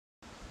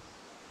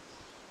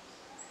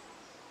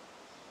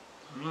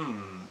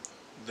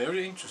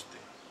Very interesting.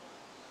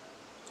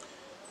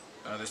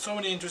 There's so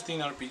many interesting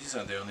RPGs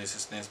out there on this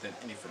SNES than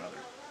anything other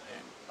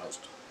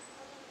host.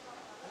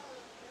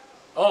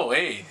 Oh,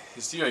 hey,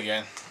 it's you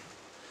again.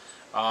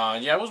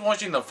 Yeah, I was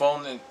watching the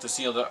phone to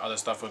see other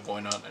stuff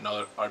going on and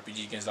other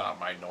RPG games that I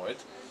might know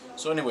it.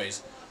 So,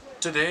 anyways,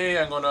 today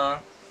I'm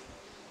gonna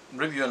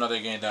review another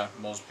game that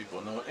most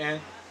people know, and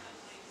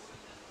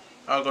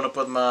I'm gonna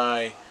put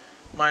my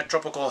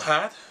tropical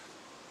hat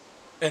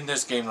in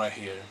this game right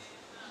here.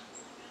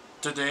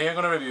 Today I'm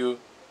gonna review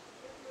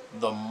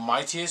the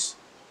mightiest,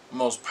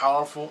 most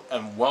powerful,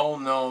 and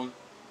well-known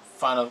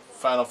Final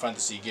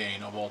Fantasy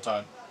game of all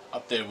time,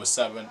 up there with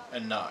 7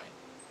 and 9.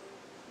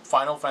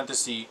 Final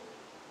Fantasy,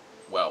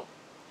 well,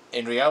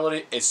 in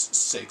reality it's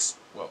 6.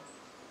 Well,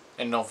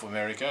 in North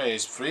America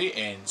it's 3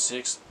 and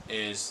 6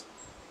 is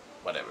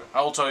whatever.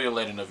 I'll tell you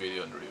later in the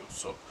video and review.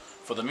 So,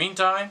 for the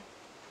meantime,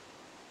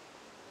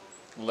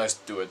 let's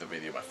do it the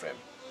video, my friend.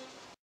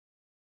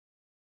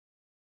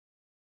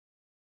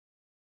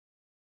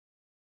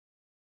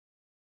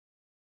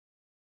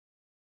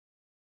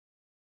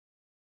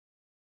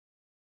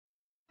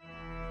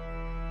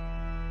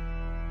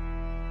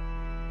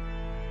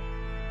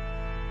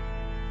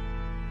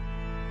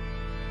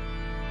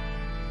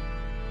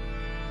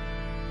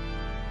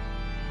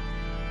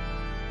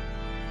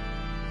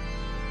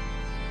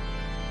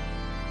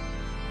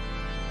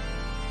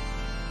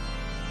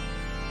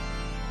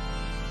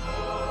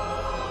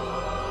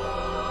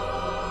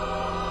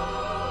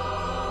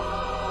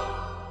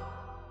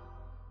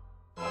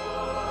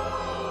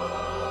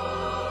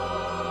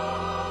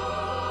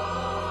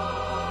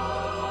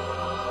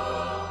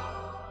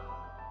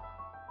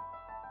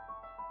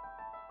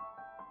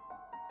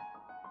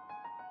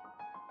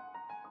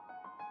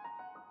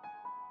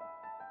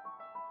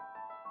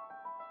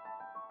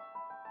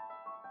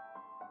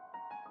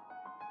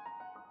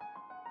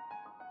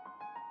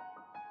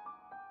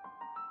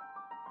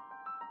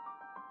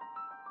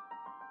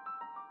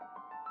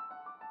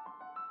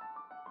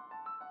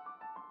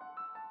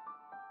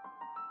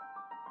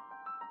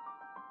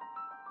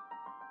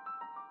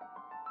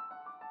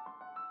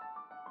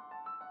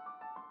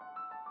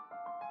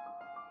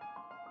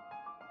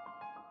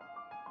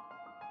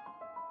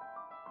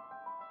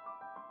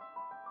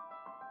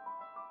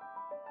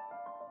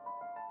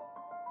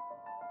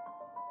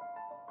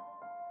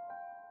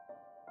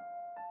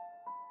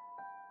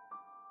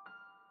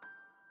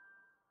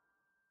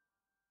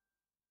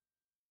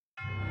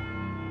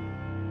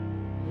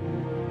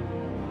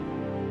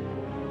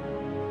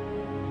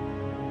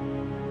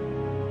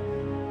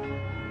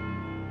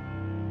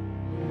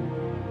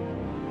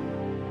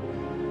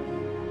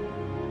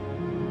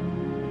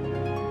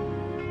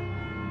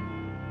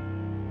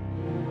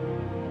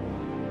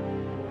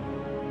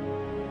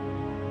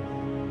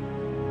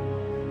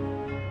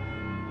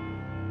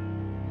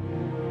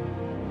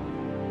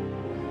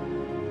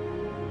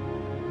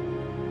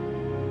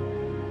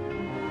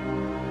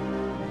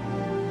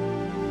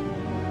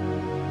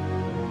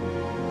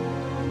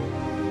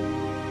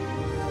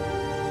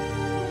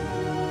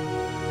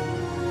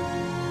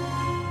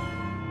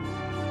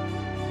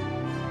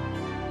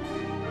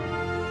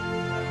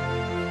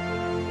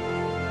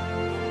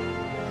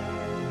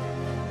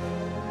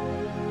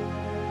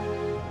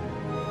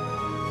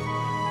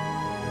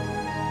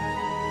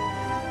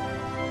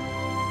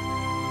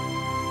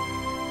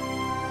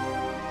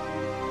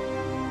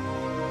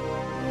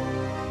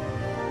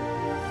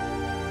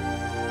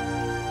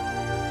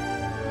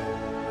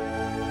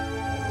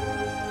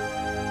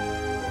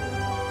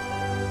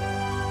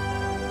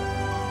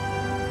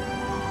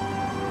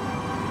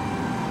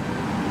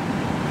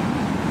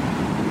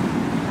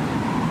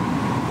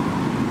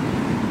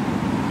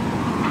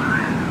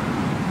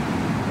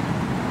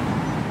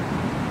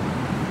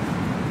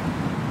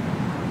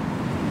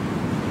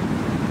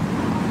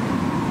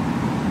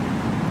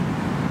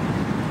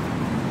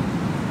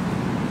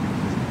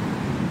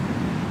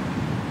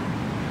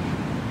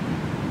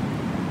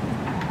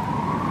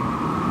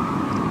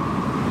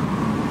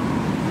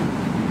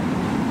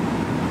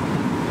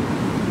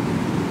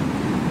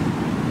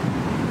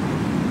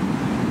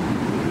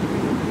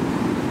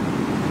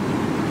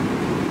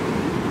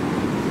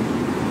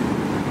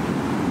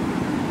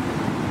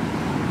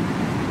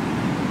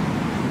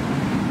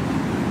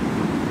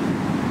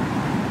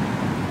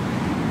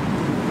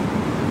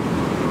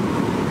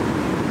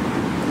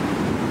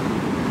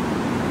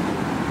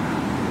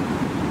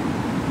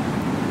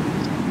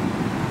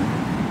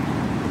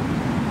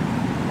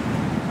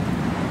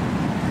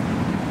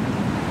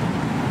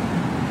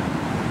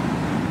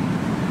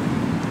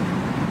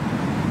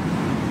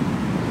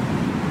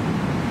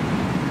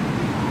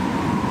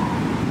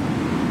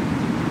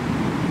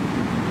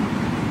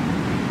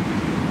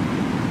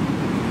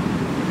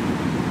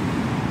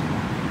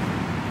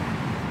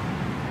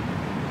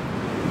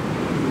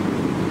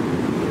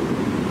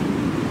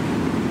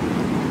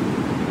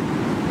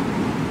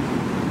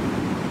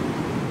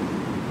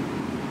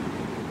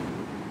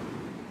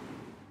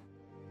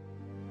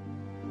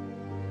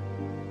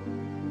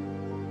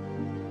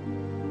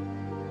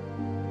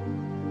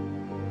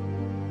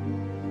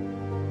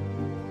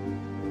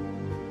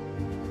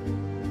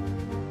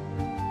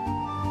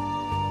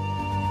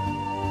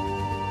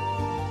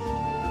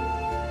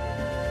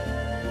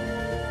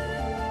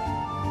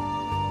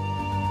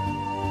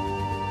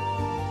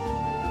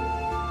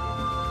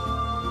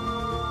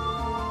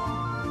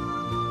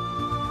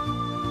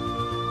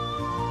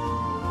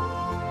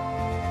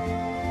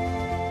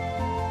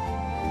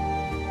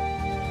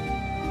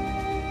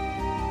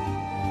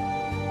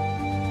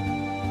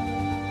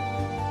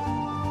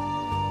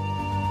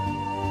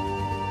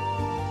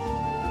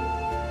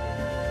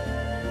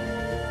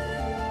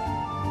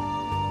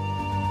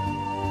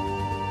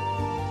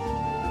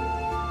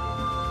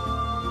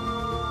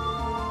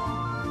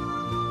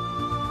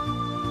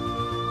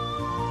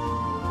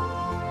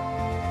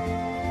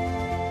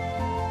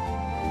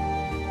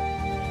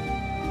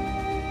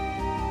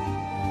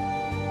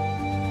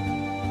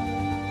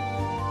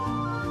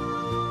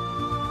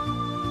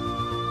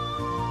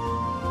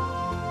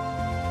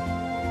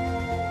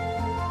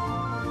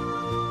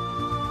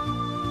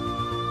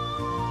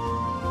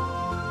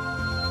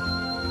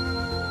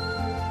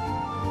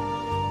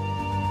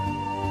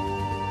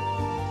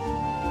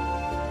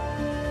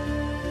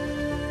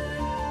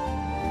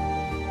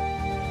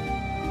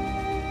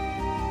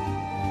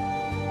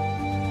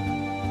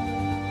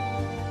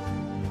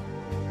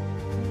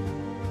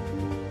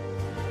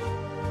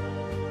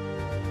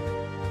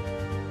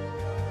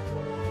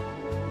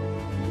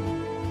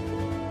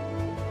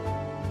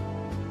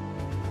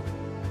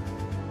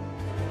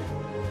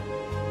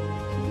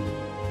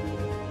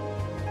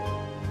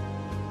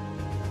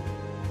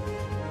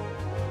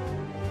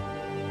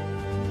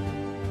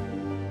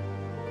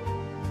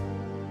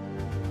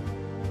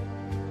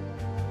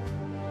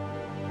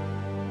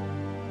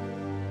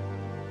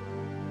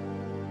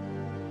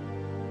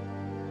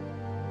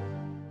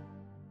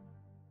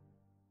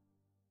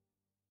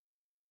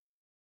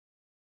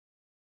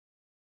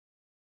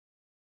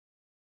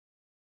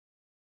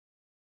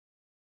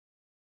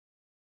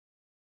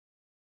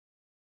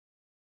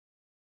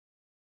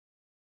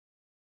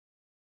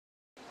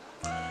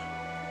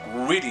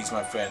 Greetings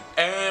my friend,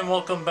 and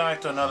welcome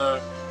back to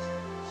another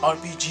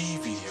RPG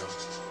video.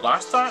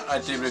 Last time I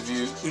did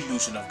review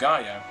Illusion of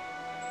Gaia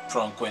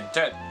from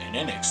Quintet in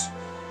Enix,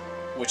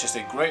 which is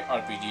a great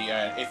RPG,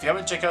 and if you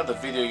haven't checked out the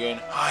video again,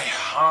 I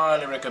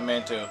highly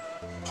recommend to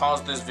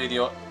pause this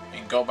video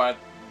and go back,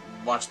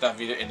 watch that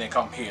video, and then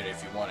come here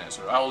if you want it.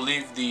 So I'll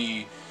leave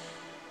the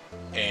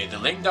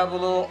link down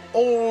below,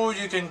 or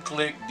you can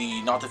click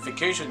the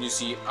notification you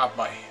see up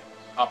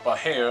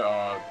here,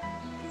 or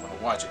you want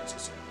to watch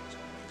it.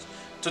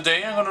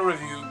 Today I'm going to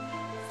review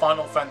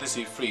Final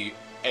Fantasy III,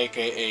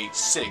 aka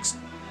 6,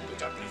 the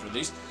Japanese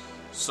release.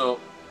 So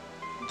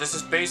this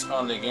is based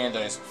on the game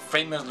that is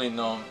famously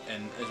known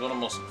and is one of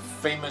the most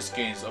famous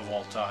games of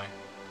all time.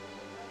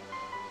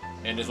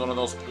 And it's one of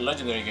those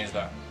legendary games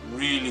that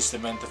really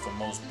cemented for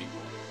most people.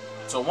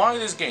 So why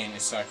this game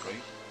exactly?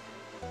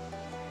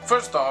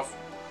 First off,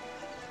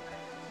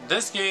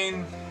 this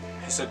game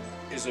is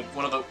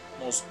one of the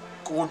most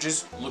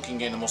gorgeous looking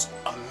game, the most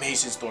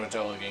amazing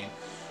storyteller game.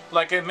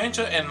 Like I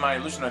mentioned in my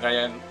Illusion of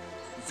Gaia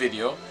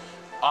video,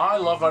 I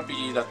love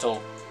RPGs that tell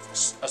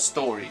a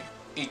story.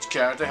 Each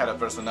character had a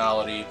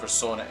personality,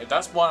 persona.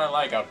 That's why I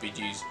like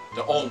RPGs,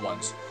 the old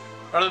ones.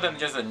 Rather than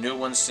just the new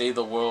ones, save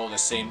the world, the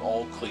same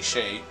old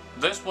cliche.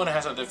 This one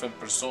has a different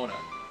persona,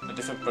 a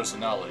different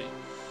personality.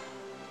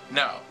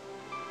 Now,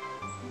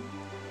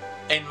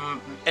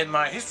 in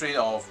my history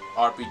of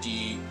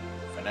RPG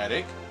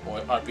fanatic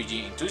or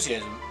RPG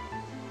enthusiasm,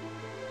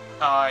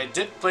 I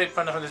did play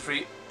Final Fantasy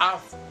III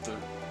after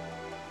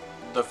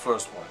the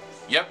first one.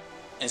 Yep,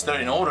 instead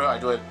of in order, I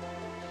do it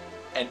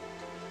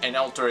in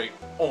alternate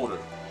order.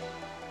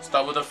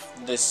 Start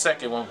with the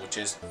second one, which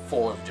is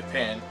 4 of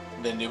Japan,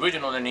 then the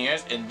original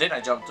NES, and then I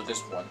jumped to this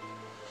one,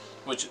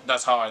 which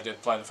that's how I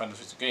did play the Final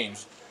Fantasy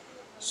games.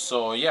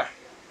 So yeah,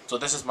 so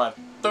this is my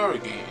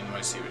third game in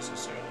my series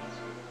necessarily.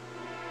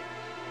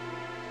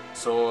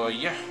 So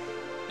yeah,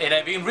 and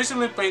I've been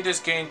recently played this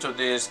game to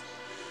this.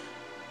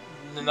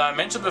 And I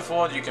mentioned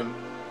before you can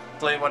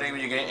play whatever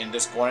you get in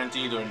this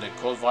quarantine during the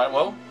COVID.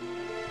 Well,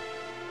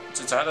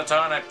 since I had the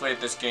time, I played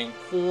this game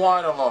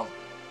quite a lot,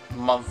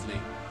 monthly,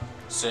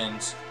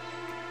 since,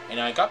 and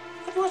I got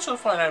pretty much so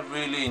far, and I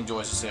really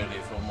enjoy sincerely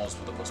for the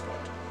most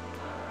part.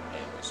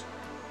 Anyways,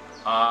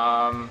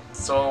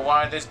 so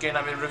why this game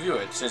I will review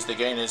it, since the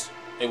game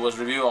it was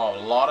reviewed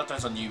a lot of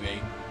times on UA,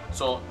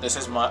 so this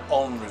is my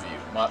own review,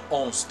 my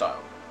own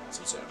style,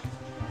 sincerely.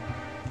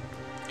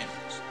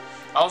 Anyways,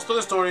 I'll tell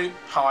the story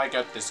how I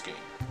got this game.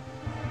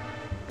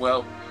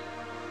 Well,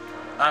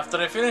 after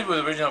I finished with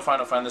the original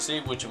Final Fantasy,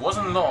 which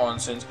wasn't long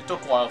since it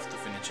took a while to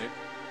finish it,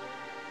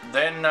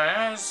 then I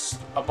asked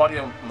a buddy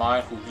of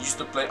mine who used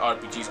to play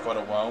RPGs quite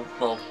a while.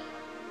 Well,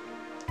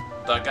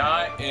 the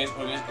guy is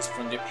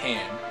from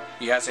Japan.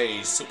 He has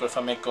a Super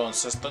Famicom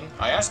system.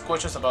 I asked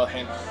questions about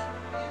him.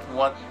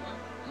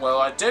 Well,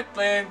 I did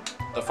play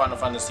the Final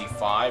Fantasy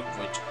V,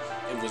 which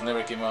it was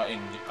never came out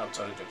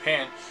outside of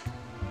Japan,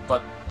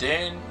 but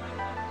then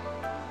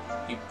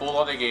he pulled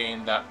out a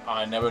game that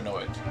I never know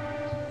it.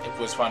 It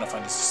was Final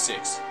Fantasy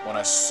VI. When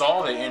I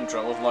saw the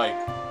intro, I was like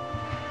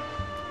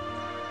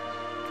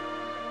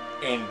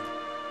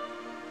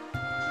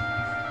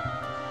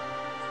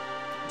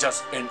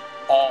just in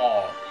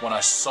awe when I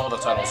saw the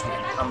title screen.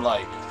 I'm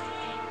like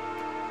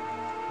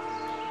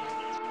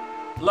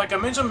I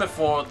mentioned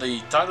before,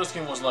 the title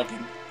screen was like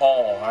in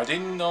awe. I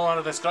didn't know how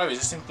to describe it.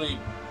 It's just simply,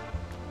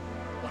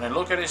 when I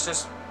look at it,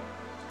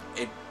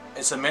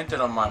 it's cemented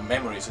on my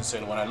memories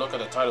instead when I look at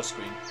the title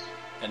screen.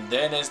 And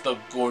then it's the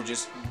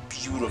gorgeous,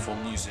 beautiful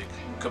music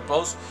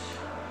composed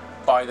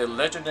by the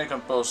legendary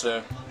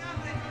composer,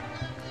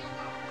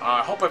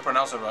 I hope I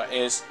pronounce it right,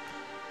 is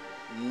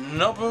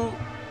Nobuo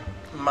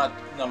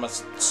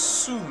Uematsu.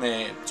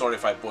 Sorry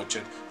if I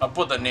butchered. I'll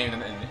put the name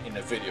in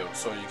the video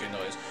so you can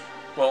know this.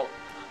 Well,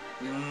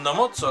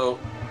 Nobuo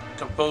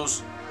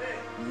composed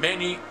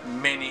many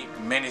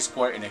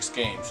SquareEnix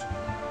games.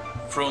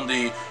 From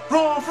the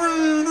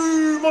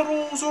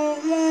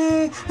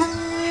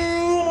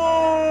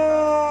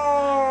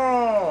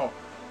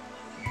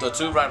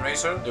two Rad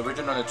Racer, the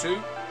original and the 2,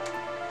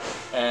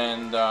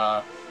 and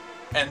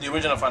the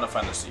original Final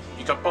Fantasy.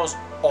 He composed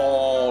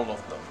all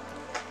of them,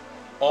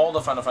 all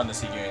the Final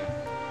Fantasy games.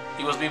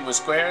 He was been with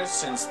Square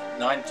since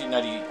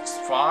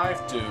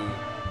 1995 to,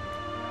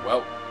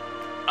 well,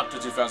 up to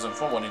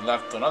 2004 when he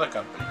left to another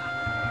company.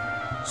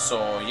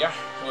 So yeah,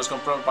 it was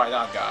composed by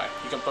that guy.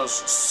 He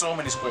composed so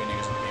many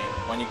SquareEnix games.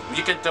 When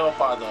you can tell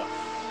by the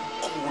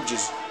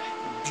gorgeous,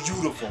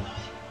 beautiful,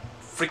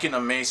 freaking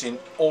amazing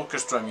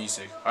orchestra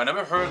music. I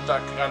never heard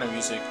that kind of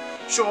music.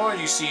 Sure,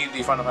 you see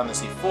the Final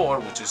Fantasy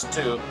IV, which is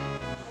 2,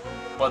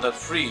 but the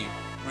 3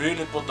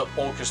 really put the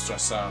orchestra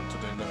sound to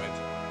the limit,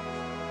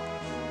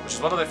 which is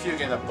one of the few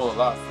games that pull a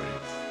lot for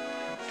it.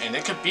 And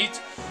they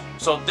compete.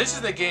 So this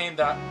is the game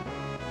that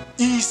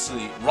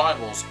easily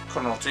rivals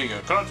Chrono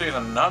Trigger. Chrono Trigger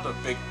is another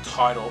big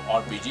title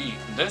RPG.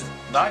 This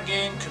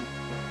game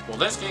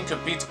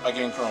competes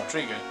against Chrono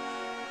Trigger.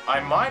 I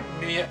might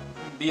be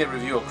a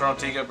review of Chrono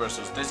Trigger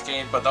versus this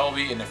game, but that will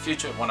be in the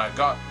future when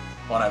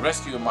when I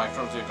rescue my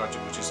Chrono Trigger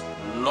cartridge, which is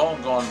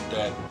long gone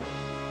dead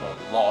or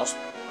lost.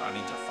 I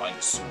need to find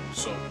it soon.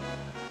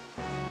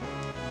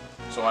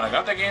 So when I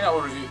got the game, I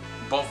will review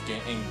both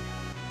games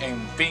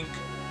and think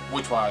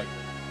which one.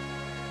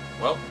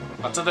 Well,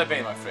 until the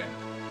day, my friend.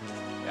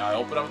 Yeah, I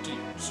open up to you.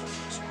 So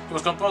it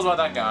was composed by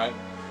that guy.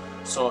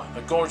 So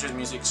the gorgeous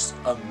music is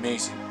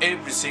amazing.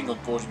 Every single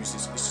gorgeous music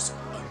is just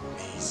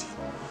amazing.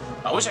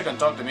 I wish I could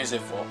talk the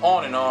music for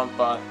on and on,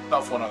 but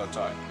not for another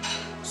time.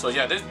 So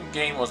yeah, this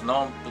game was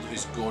known for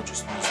his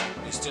gorgeous music.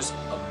 It's just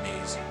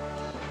amazing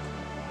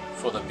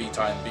for the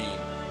time being.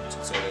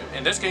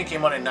 And this game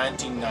came out in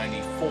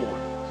 1994.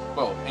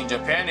 Well, in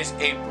Japan it's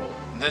April,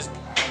 and this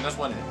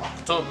one in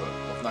October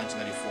of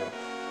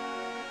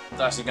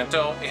 1994. As you can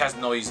tell, it has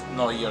no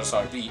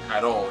ESRB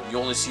at all. You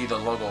only see the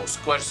logo of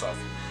Squaresoft.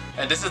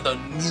 And this is the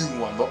new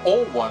one. The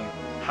old one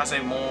has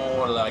a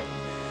more like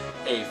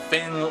a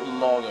thin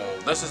logo.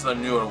 This is the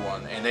newer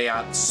one, and they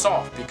add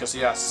soft because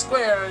it has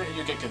Square.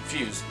 You get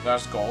confused.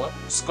 Let's call it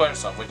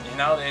Squaresoft, which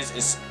nowadays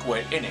is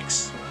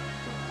SquareEnix,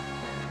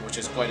 which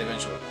is quite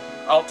eventual.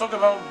 I'll talk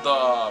about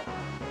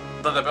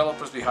the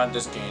developers behind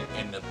this game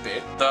in a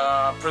bit.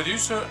 The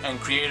producer and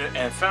creator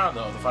and founder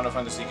of the Final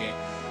Fantasy game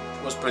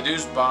was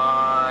produced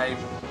by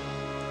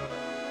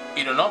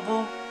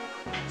Hironobu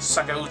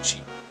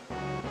Sakaguchi.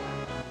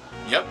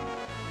 Yep,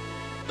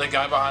 the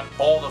guy behind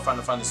all the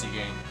Final Fantasy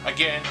games.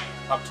 Again,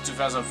 up to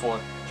 2004.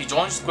 He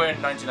joined Square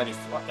in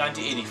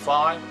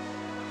 1985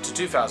 to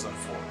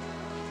 2004.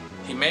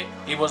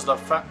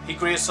 He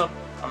created some.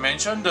 I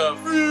mentioned the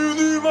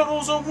 3D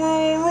Battles of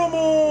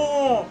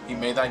Roma. He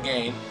made that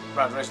game,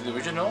 right next to the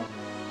original,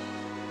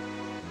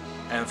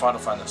 and Final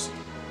Fantasy.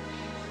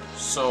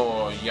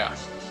 So yeah,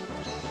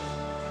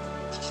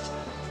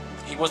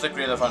 he was the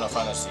creator of Final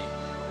Fantasy.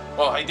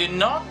 Well, he did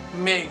not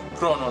make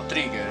Chrono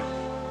Trigger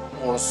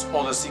or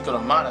the Secret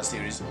of Mana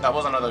series. That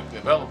was another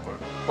developer.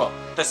 Well,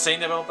 the same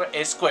developer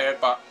is Square,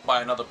 but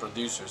by another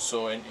producer.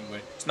 So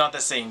anyway, it's not the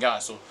same guy.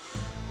 So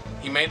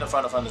he made the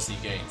Final Fantasy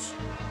games.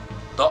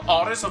 The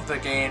artist of the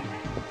game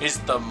is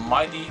the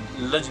mighty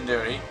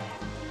legendary.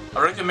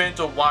 I recommend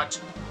to watch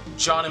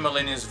Johnny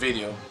Millennium's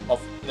video of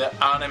the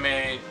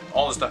anime,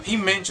 all the stuff. He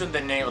mentioned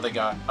the name of the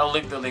guy. I'll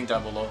leave the link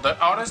down below. The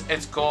artist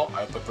is called,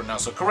 I hope I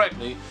pronounce it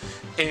correctly,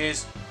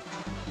 is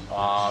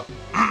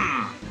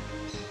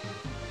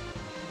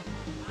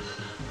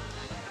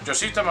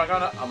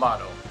Yoshitaka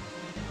Amano.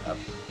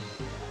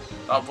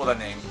 I'll put that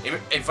name.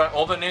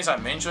 All the names I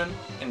mentioned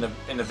in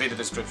the video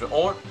description,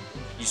 or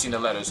you see the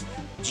letters.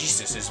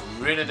 Jesus, it's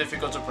really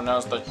difficult to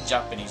pronounce the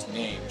Japanese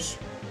names.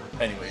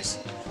 Anyways,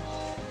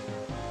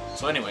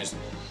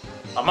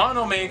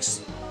 Amano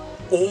makes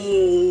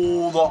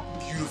all the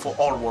beautiful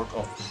artwork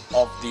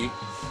of the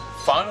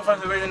Final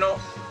Fantasy original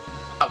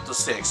up to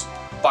 6.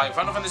 By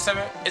Final Fantasy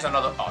 7 is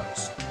another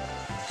artist.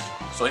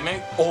 So he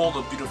made all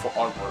the beautiful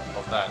artwork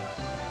of that.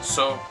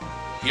 So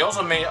he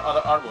also made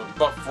other artwork,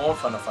 but for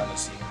Final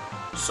Fantasy.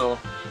 So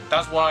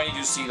that's why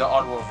you see the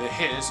artwork of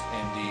his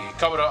in the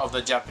cover of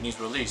the Japanese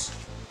release.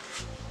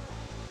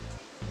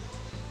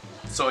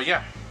 So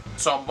yeah,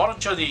 so a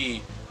bunch of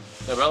the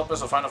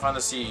developers of Final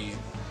Fantasy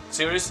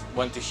series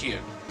went to here.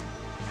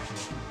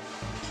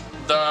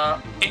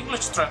 The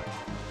English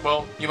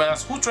well, you might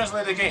ask, who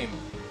translated the game?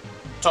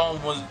 Tom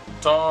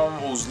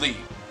Woosley.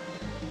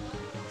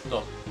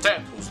 No,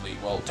 Ted Woosley.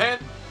 Well, Ted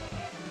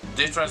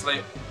did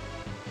translate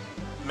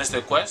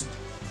Mr. Quest,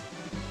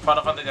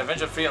 Final Fantasy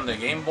Adventure 3 on the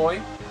Game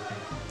Boy,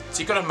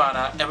 Secret of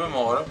Mana,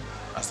 Evermore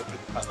as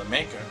the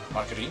maker,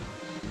 marketing.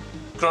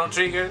 Chrono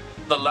Trigger,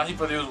 the last he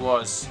produced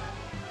was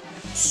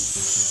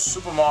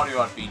Super Mario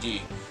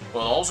RPG.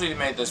 Well, also he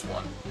made this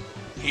one.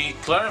 He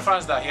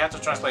clarifies that he had to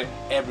translate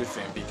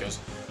everything because,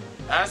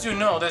 as you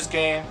know, this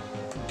game,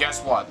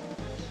 guess what?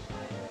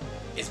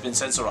 It's been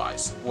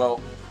censorized.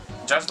 Well,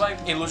 just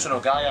like Illusion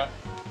of Gaia,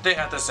 they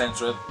had to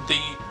censor it.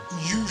 The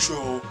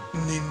usual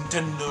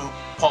Nintendo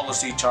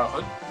policy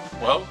childhood.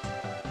 Well,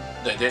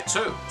 they did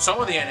too. Some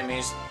of the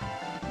enemies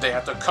they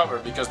had to cover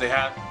because they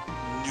had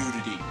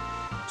nudity.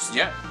 So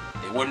yeah,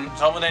 they wouldn't.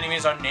 Some of the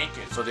enemies are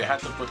naked, so they had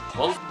to put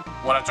clothes.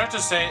 What I'm trying to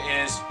say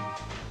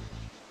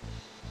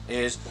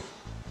is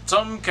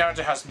some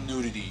character has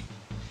nudity.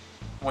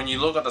 When you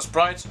look at the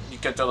sprites, you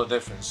can tell the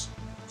difference.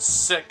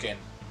 Second,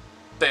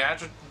 they had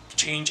to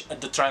change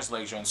the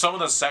translation. Some of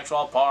the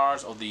sexual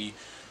parts of the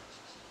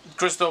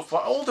crystal,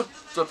 all the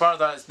part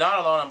that is not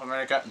allowed in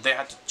America, they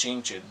had to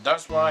change it.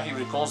 That's why he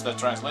recalls that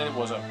translated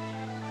was a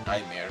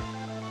nightmare.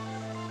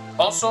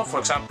 Also, for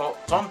example,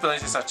 some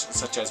places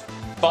such as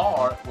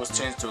bar was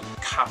changed to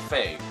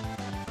cafe,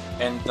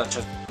 and such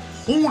as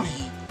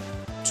holy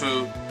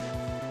to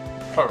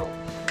pearl.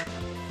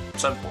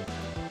 Simple.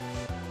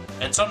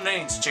 And some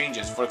names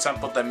changes. For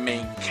example, the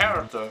main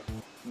character,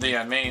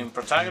 the main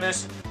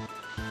protagonist,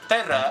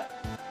 Terra,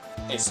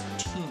 is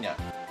Tina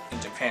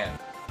in Japan.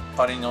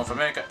 But in North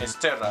America, it's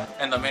Terra,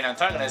 and the main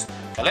antagonist,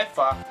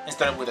 Kalefa,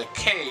 instead of with a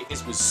K,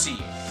 is with C.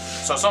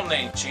 So some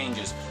name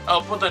changes.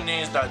 I'll put the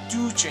names that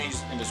do change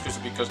in the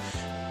description because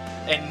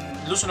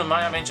And Luciano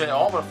Maya mentioned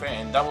Overfair,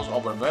 and that was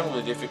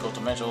overwhelmingly difficult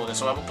to mention all this.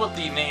 So I will put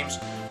the names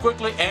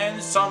quickly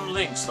and some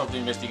links of the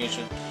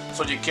investigation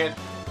so you can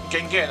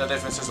get the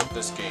differences of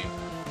this game.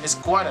 It's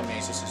quite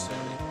amazing, sincerely.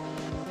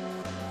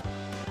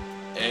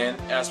 And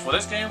as for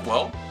this game,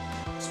 well,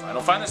 it's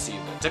Final Fantasy,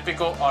 the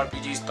typical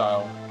RPG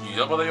style. You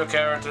level your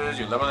characters,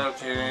 you level your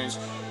appearance,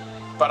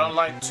 but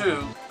unlike 2,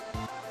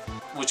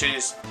 which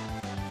is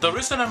the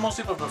reason that most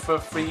people prefer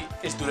 3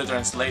 is due to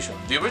translation.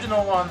 The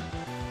original one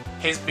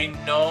has been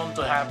known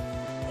to have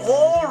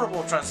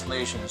horrible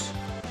translations.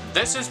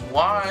 This is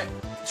why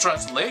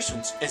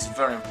translations is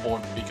very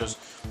important, because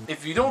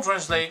if you don't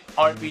translate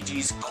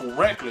RPGs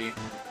correctly,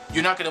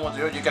 you're not gonna want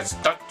to do it. You get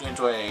stuck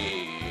into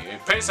a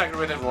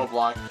pace-aggravated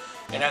roadblock.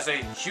 And as a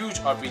huge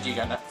RPG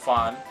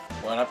fan,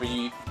 or an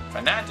RPG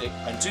fanatic,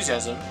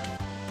 enthusiasm,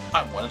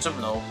 I wanted to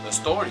know the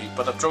story,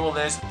 but the trouble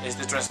is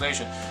the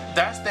translation.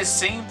 That's the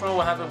same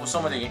problem happened with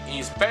some of the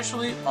games,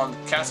 especially on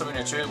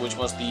Castlevania 2, which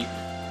was the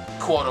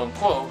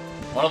quote-unquote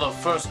one of the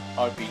first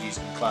RPGs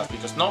in class,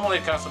 because normally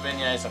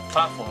Castlevania is a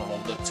platform.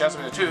 The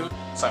Castlevania 2,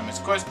 Simon's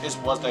Quest,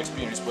 was the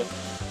experience, but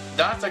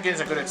that again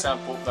is a good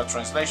example that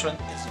translation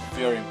is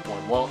very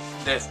important. Well,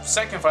 the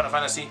second Final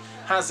Fantasy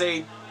has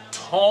a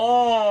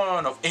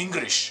ton of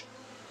English.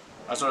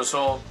 As a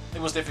result, it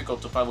was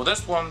difficult to find. With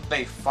this one,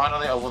 they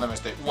finally avoided the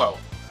mistake. Well,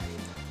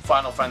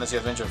 Final Fantasy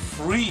Adventure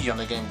 3 on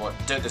the Game Boy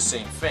did the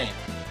same thing.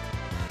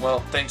 Well,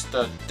 thanks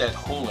to Dead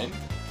Hooling.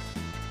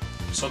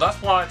 So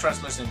that's why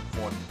translation is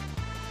important.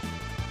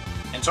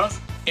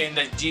 In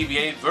the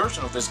GBA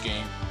version of this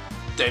game,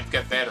 they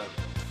get better.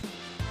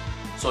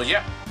 So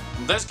yeah,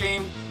 this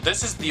game,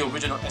 this is the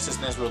original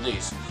SNES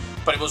release,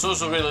 but it was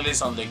also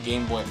released on the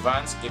Game Boy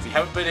Advance. If you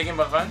haven't played the Game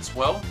Boy Advance,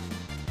 well,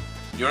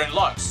 you're in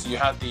luck. You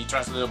had the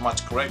translated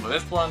much correctly.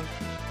 This one,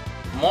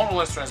 more or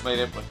less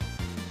translated, but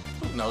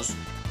who knows?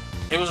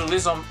 It was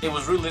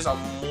released on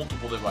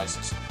multiple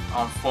devices,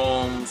 on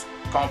phones,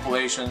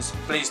 compilations,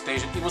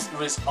 PlayStation. It was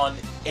released on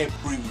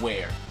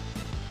everywhere.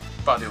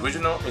 But the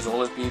original is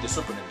always be the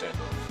Super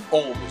Nintendo.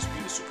 Always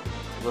be the Super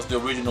Nintendo. It was the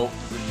original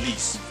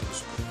release for the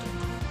Super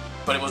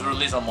Nintendo. But it was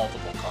released on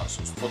multiple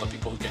consoles for the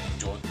people who can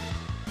enjoy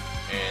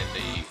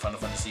the Final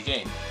Fantasy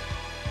game.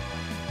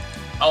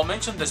 I'll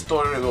mention the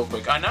story real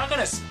quick. I'm not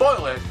gonna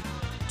spoil it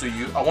to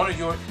you. I want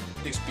your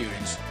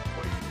experience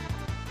for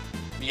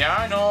you. Yeah,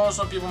 I know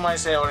some people might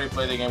say I already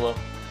played the game, well,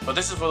 but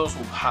this is for those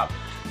who haven't.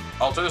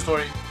 I'll tell the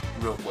story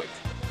real quick.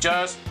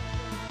 Just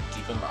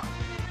keep in mind.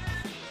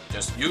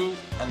 Just you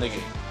and the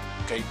game.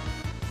 Okay?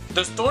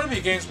 The story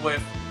begins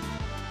with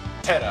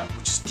Terra,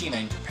 which is Tina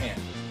in Japan.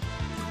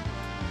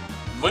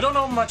 We don't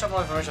know much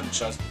about information,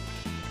 just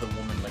the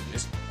woman like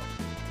this.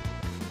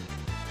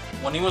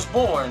 When he was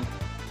born,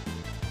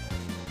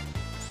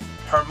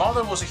 her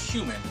mother was a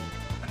human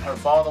and her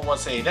father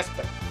was a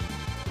lesbian.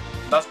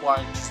 That's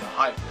why she's a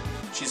hybrid.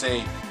 She's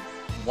a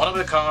one of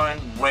a kind,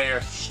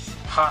 rare,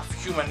 half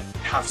human,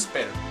 half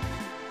spirit.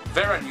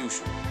 Very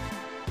unusual.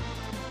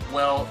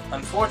 Well,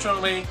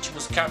 unfortunately, she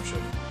was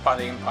captured by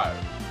the Empire,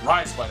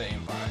 raised by the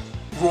Empire,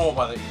 ruled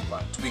by the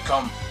Empire, to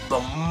become the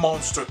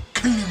monster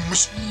killing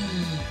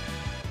machine,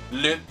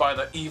 led by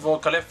the evil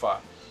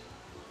Khalifa.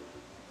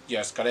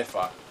 Yes,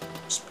 Khalifa.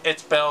 It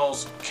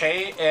spells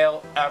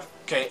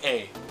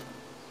K-L-F-K-A,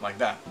 like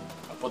that.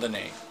 I put the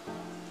name.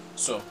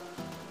 So,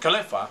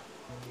 Khalifa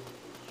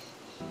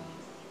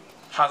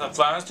has a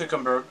plans to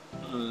convert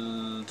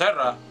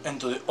Terra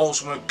into the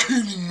ultimate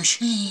killing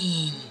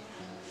machine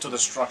to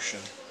destruction.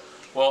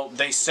 Well,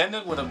 they send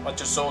it with a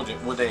bunch of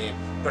soldiers with a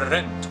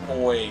print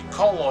or a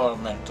color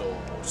mental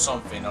or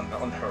something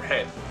on her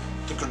head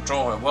to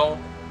control her. Well,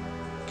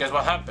 guess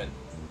what happened?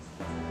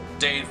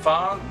 They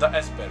found the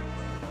Esper,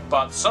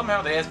 but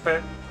somehow the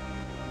Esper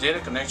did a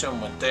connection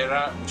with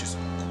Terra, which is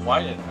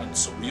quiet, and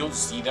so you'll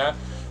see that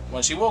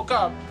when she woke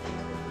up.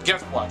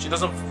 Guess what? She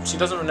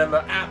doesn't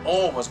remember at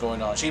all what's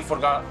going on. She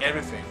forgot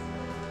everything.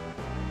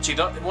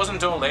 It wasn't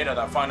until later that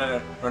I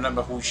finally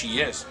remember who she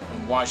is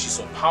and why she's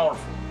so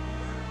powerful.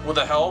 With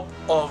the help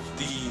of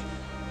the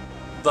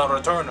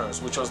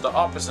Returners, which was the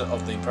opposite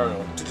of the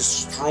Imperial, to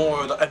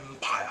destroy the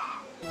Empire,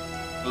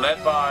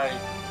 led by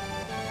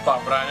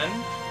Brannon,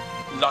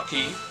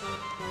 Lucky,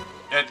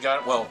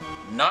 Edgar. Well,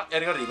 not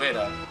Edgar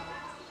Rivera.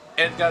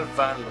 Edgar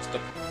Van was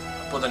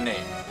the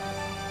name.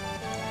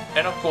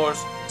 And of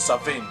course,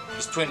 Savin,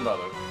 his twin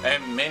brother,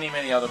 and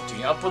many other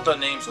teams. I'll put the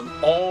names on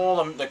all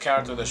of the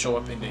characters that show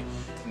up in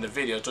the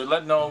video to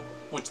let know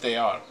which they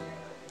are,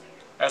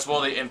 as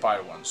well the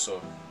Empire ones.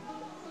 So,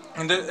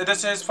 and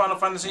this is Final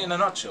Fantasy in a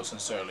nutshell.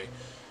 Sincerely,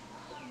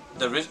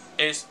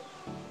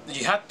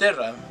 you had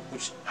Terra,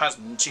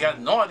 she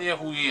had no idea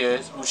who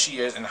she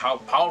is, and how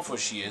powerful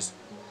she is.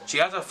 She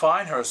has to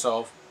find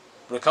herself,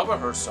 recover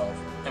herself,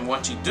 and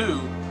when she do,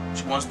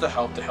 she wants to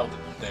help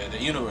the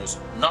universe,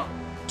 not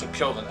to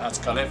kill them as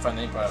Khalifa and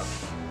Empire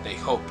they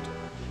hoped.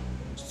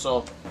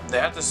 So they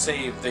had to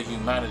save the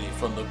humanity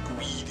from the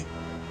greed,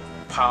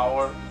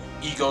 power,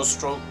 ego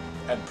stroke,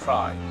 and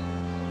pride.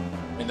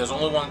 I mean, there's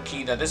only one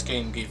key that this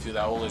game gives you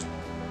that always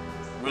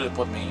really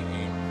put me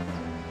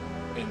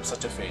in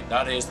such a fate.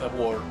 That is the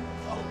word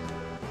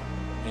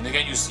In the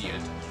game you see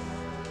it.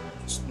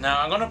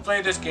 Now I'm gonna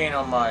play this game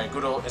on my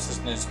good old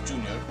SNES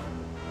Junior,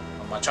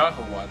 on my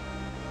childhood one,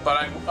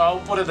 but I'll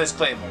put a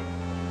disclaimer.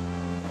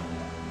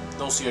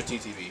 No CRT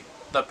TV.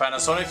 The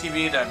Panasonic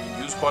TV that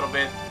I've used quite a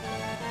bit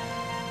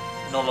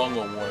no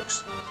longer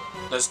works.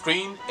 The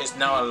screen is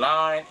now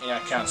aligned and I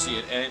can't see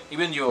it, and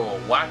even you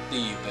whack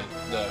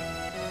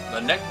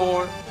the neck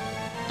board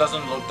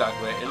doesn't look that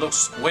great. It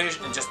looks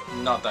squished and just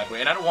not that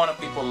great. And I don't want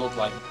people look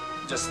like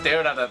just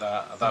staring at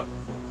that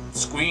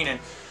screen,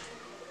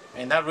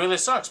 and that really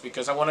sucks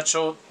because I want to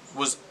show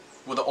was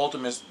with the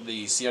ultimate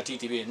the CRT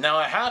TV. Now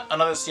I had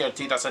another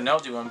CRT that's an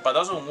LG one, but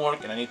doesn't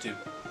work and I need to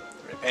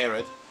repair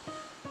it.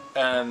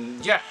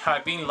 And yeah,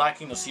 I've been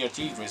liking the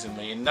CRT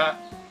recently, and that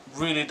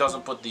really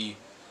doesn't put the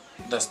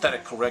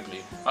aesthetic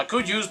correctly. I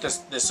could use the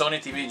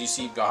Sony TV you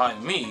see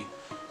behind me,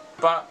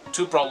 but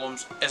two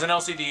problems. It's an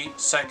LCD.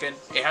 Second,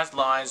 it has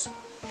lines,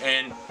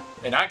 and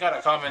I got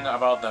a comment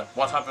about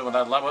what happened with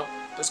that level.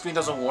 The screen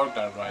doesn't work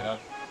that right.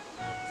 That's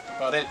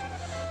about it.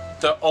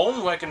 The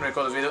only way I can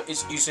record the video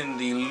is using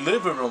the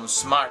living room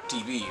smart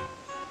TV,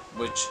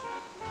 which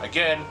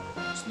again,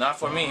 it's not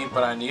for me,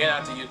 but in the end I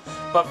have to use.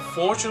 But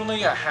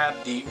fortunately, I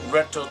had the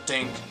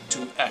RetroTink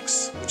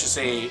 2X, which is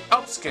a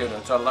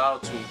upscaler to allow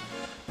to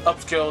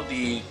upscale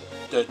the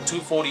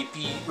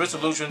 240p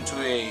resolution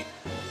to a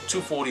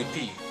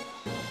 240p,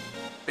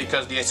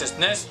 because the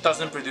SNES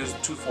doesn't produce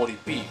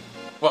 240p.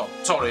 Well,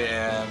 sorry,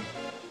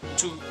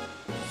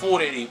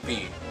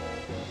 480p.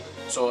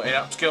 So it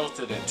upscales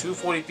to the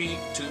 240p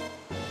to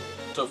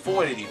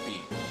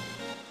 480p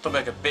to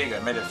make it bigger,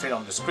 made it fit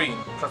on the screen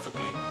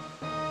perfectly.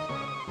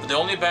 But the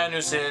only bad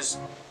news is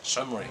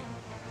shimmering.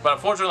 But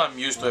unfortunately, I'm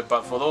used to it.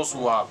 But for those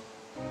who have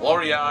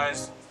blurry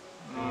eyes,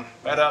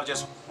 better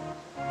just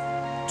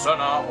turn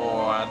off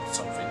or add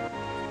something.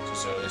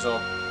 So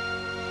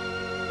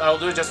I'll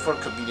do it just for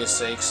convenience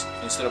sakes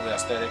instead of the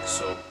aesthetics.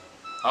 So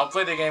I'll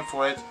play the game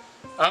for it.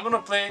 I'm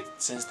gonna play it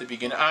since the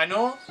beginning. I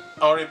know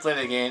I already played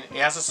the game.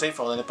 It has a save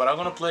file in it, but I'm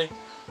gonna play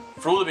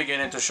through the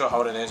beginning to show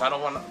how it is. I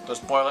don't want to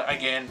spoil it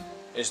again.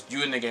 It's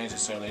you in the game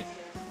necessarily.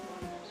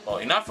 Well,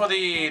 enough for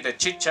the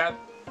chit chat.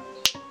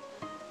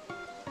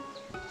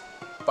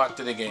 Back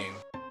to the game.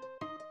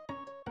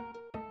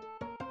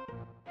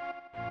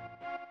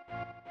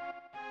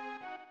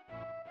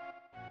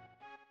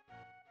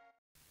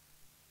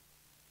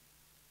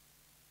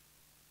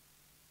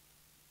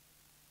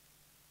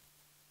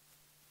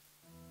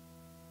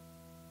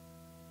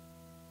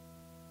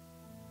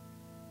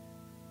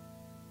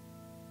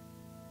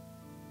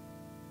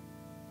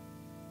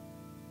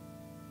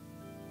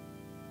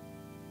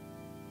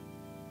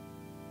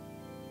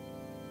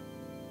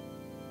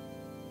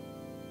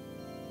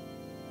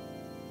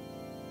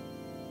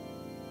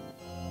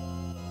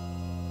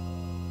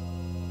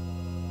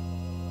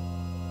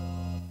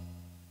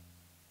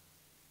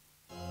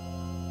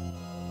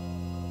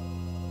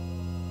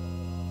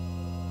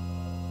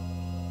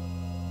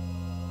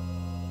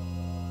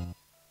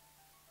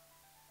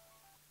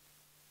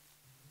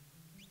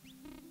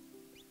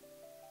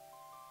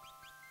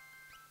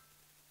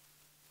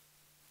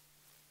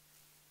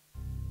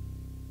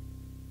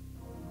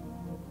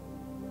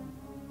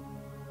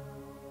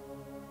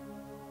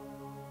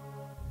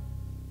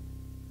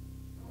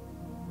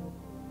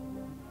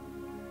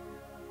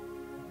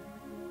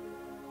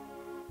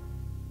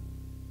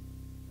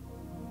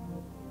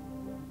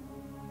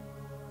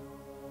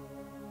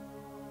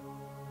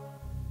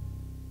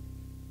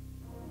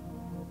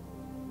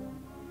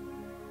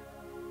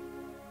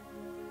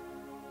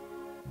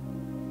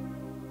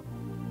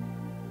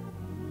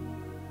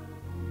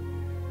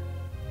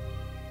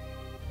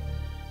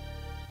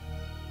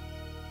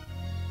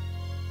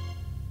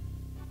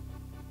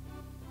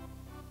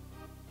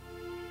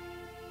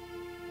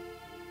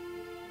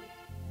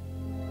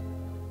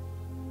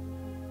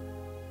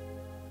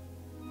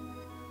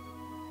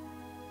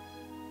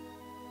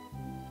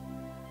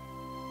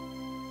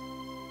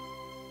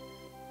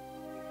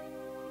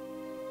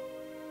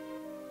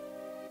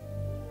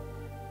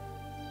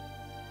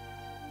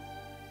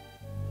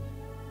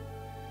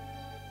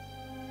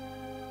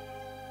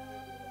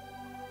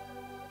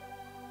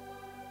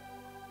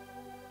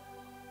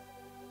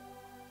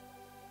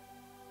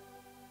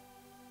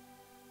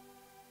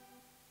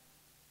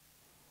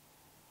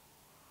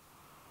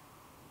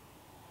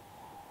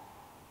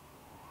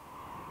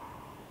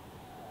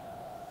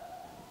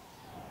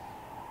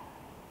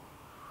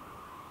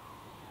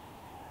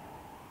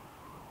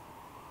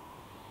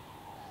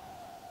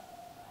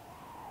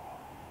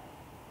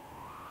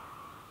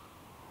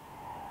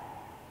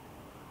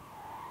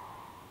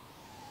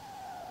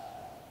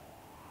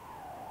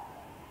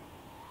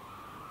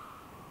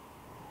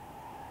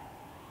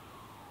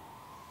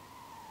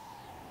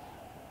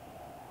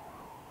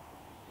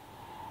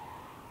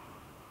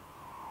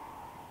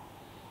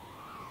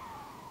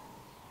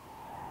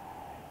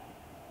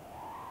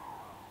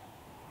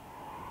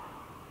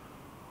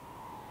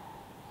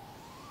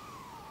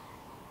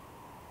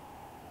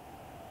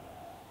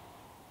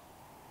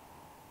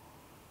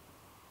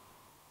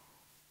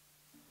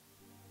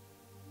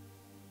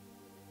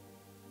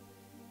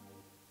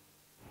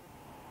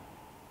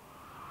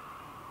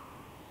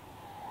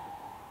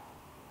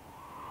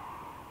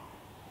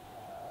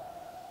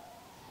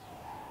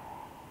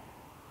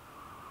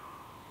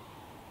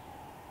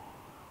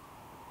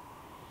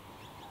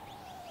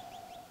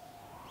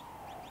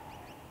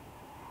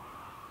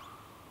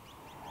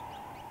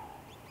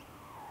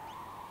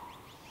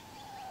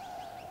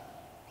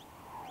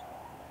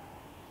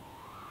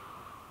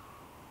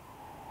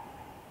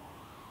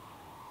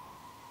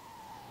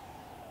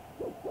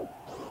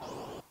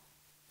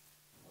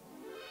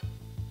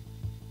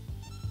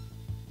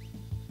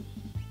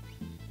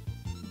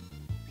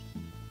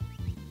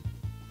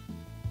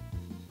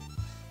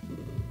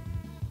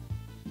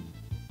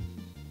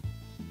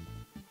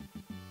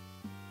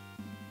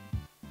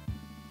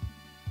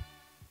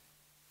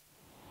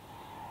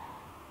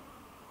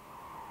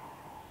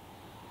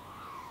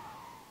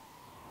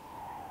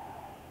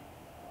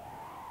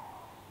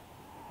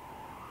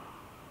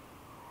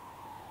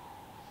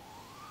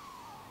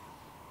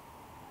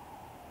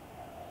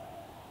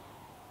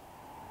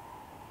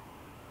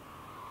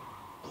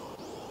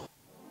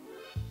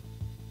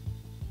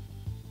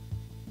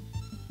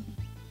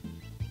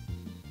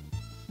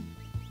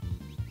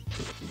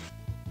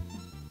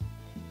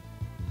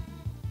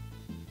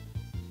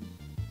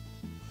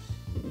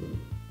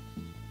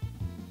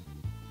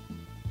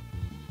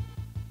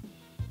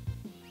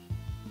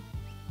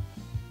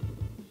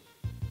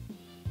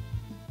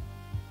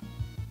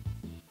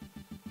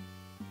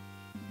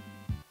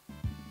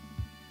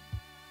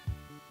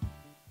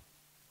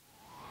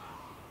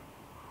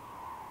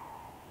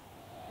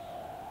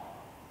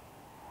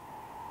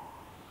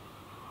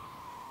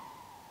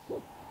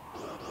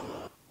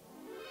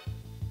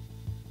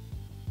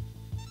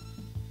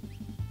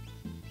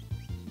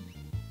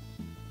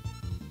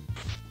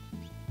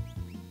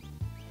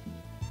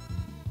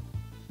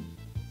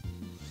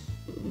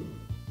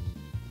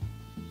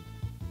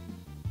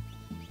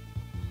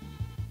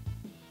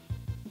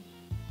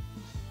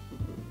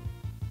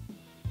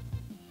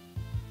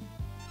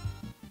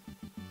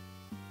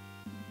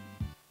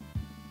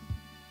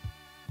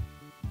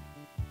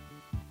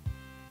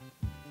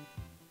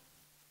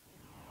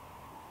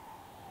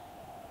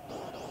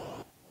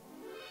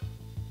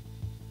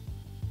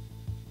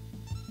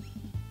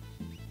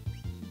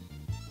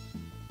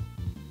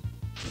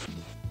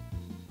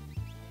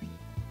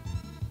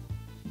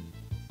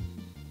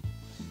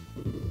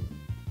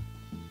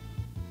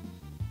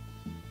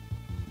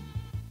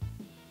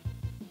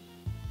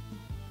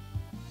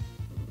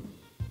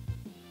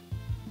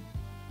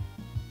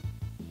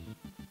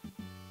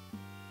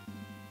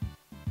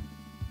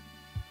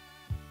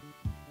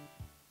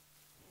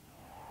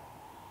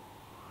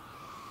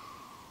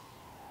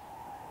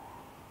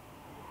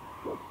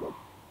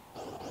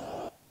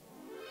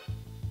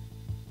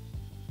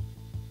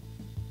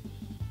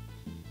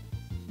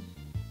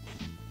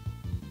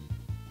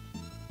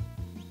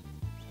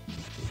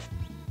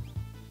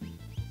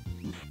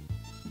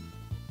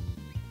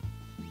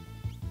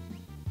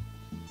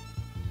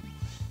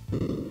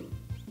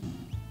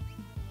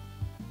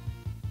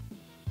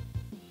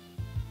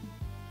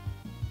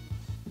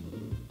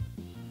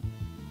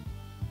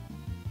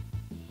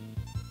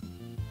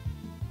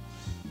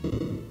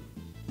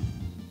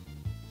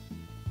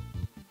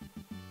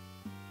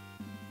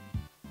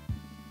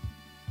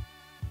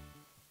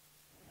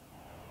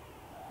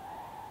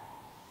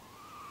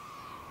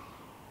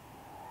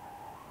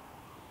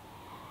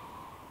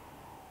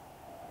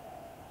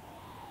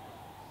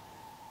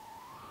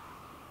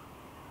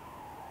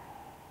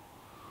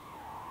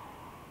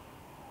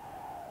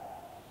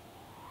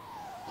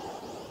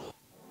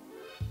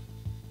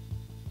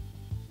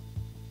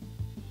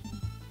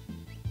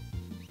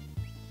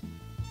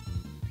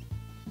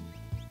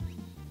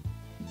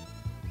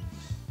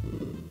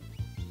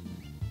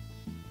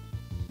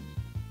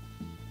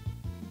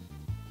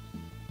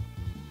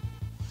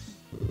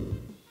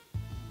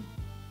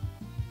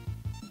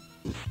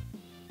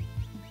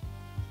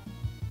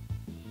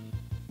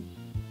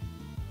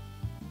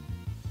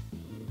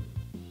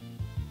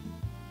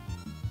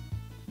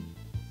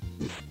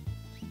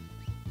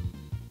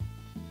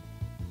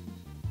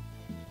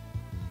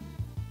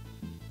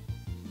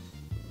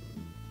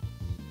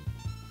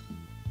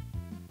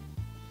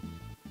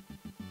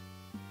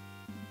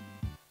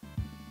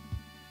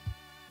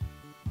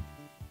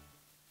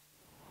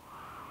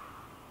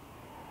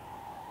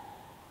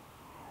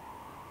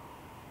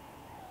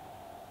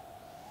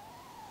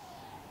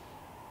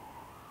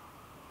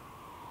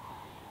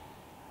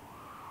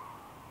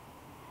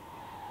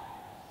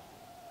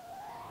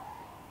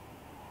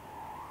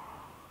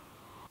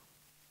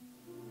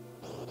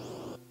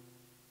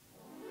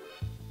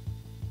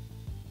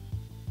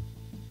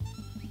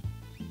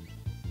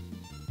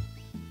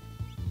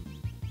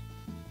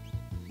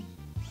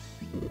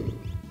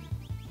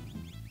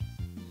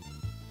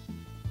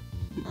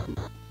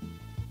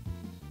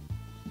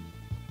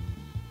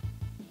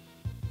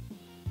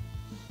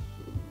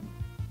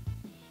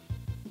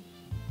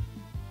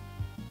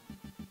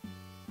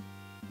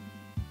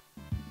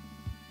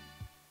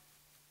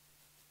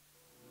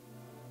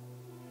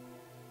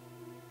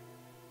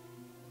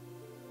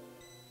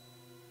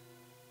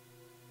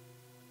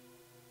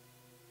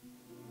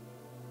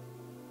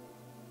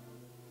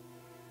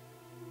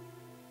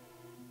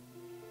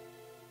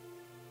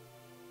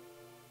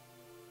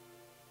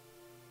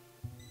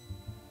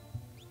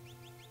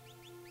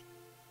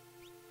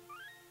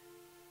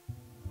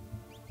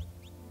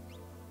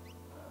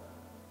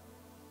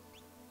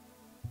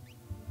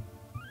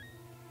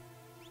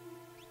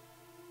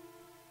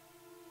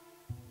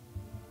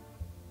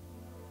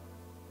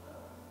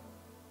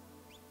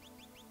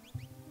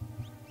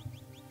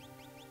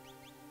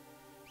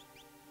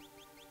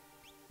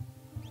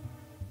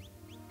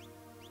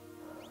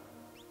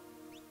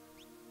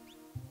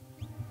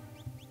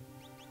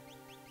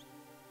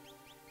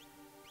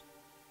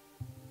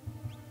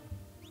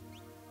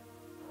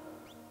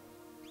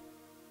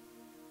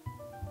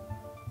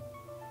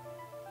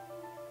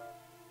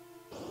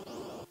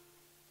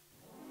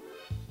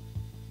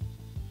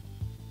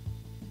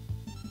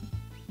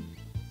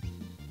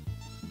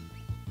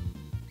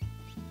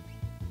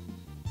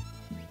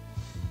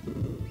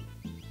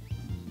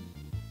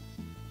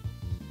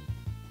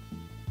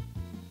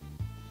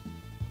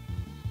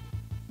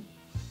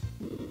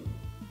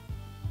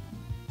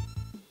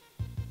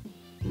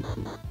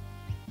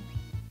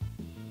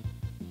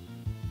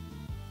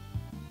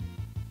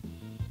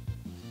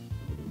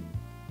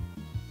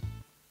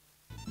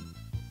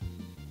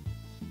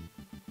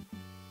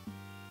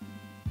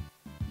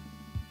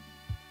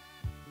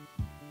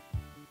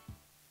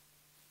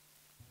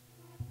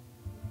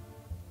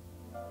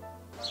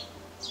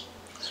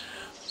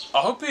 I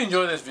hope you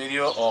enjoyed this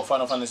video of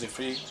Final Fantasy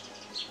III,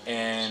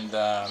 and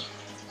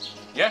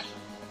yeah,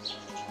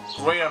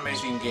 great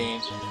amazing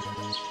game.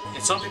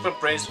 And some people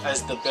praise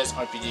as the best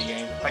RPG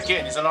game.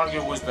 Again, it's an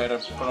argument who's better,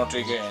 Chrono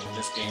Trigger and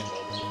this game,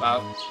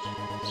 but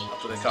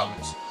up to the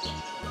comments.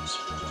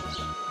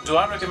 Do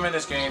I recommend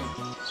this game?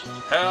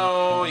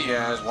 Hell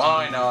yes,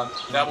 why not?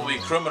 That would be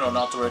criminal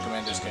not to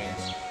recommend this game.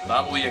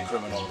 That would be a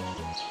criminal.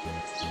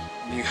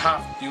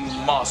 You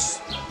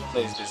must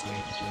play this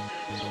game.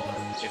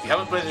 If you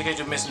haven't played the game,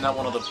 you're missing out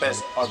one of the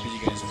best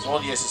RPG games for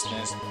the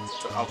SNES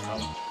to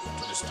outcome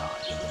to this time.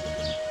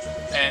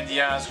 And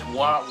you ask,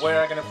 where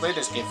am I gonna play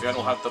this game if I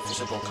don't have the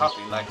physical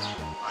copy like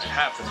I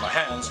have in my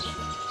hands?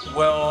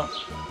 Well,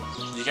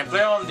 you can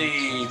play on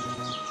the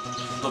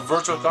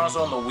Virtual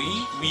Console on the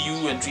Wii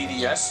U, and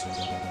 3DS.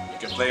 You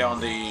can play on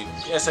the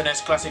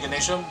SNES Classic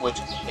Edition, which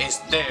is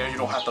there. You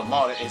don't have to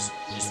mod it. It's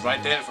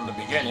right there from the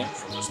beginning,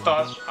 from the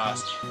start,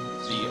 as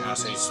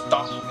a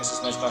stock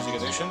SNES Classic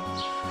Edition.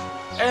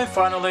 And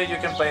finally, you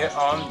can play it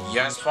on,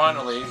 yes,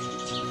 finally,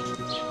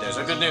 there's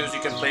a good news,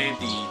 you can play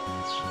the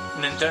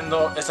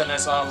Nintendo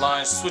SNS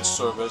Online Switch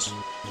service,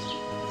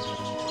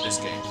 this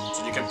game.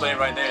 So you can play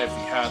right there if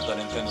you have the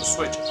Nintendo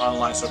Switch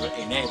Online server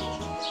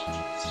enabled.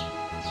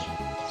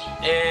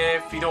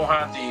 If you don't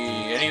have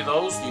any of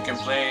those, you can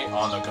play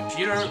on a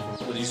computer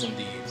with using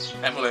the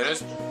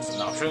emulators. It's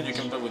an option. You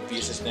can play with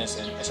SNES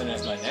and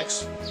SNS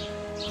 9X.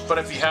 But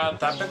if you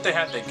had, I bet they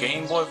had the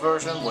Game Boy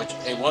version, which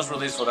it was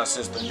released for that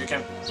system. You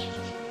can,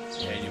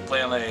 you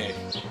play on a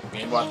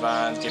Game Boy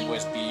Advance, Game Boy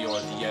SP,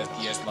 or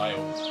DS Lite.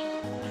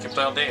 You can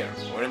play on there,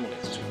 or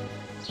emulate too.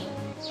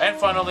 And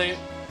finally,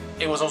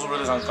 it was also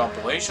released on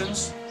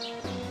compilations,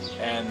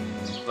 and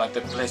like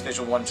the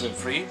PlayStation 1, 2, and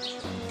 3, you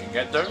can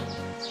get there.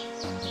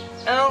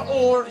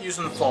 Or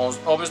using phones,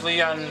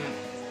 obviously, and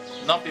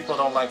not people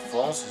don't like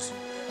phones.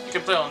 You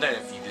can play on there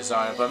if you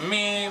desire, but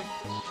me,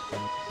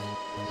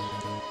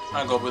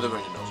 I go with the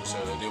original, so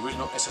the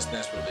original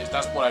SNES release.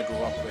 That's what I grew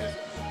up with,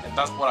 and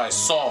that's what I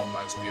saw in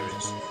my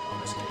experience on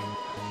this game.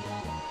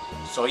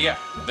 So yeah,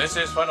 this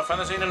is Final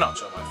Fantasy in a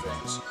nutshell, my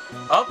friends.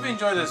 I hope you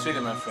enjoyed this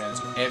video, my friends.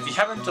 And if you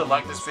happen to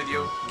like this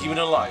video, give it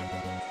a like. If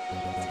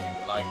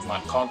you like my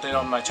content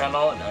on my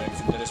channel and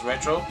everything that is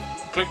retro,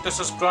 click the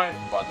subscribe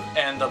button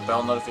and the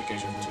bell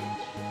notification too.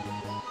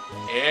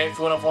 If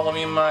you want to follow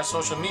me on my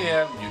social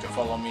media, you can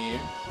follow me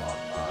on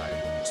my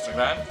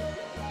Instagram,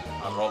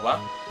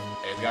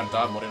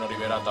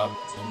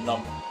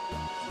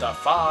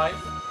 @edgar.moreno-rivera.5,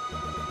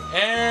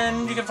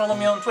 and you can follow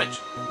me on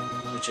Twitch,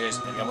 which is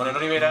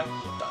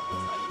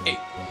edgar-moreno-rivera.98.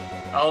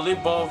 I'll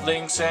leave both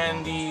links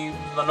and the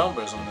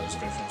numbers on the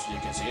description so you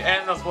can see,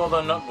 and as well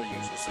the number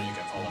users so you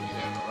can follow me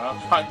there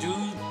around. I do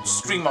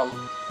stream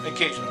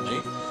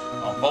occasionally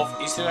on both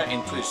Instagram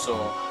and Twitch,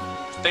 so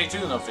stay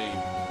tuned if you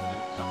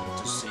happen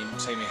to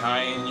say me hi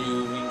and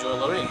you enjoy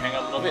the ring, hang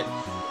out a little bit.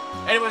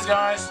 Anyways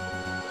guys,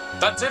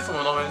 that's it for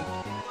the moment.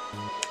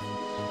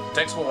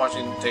 Thanks for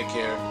watching, take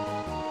care,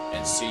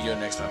 and see you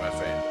next time, my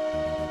friend.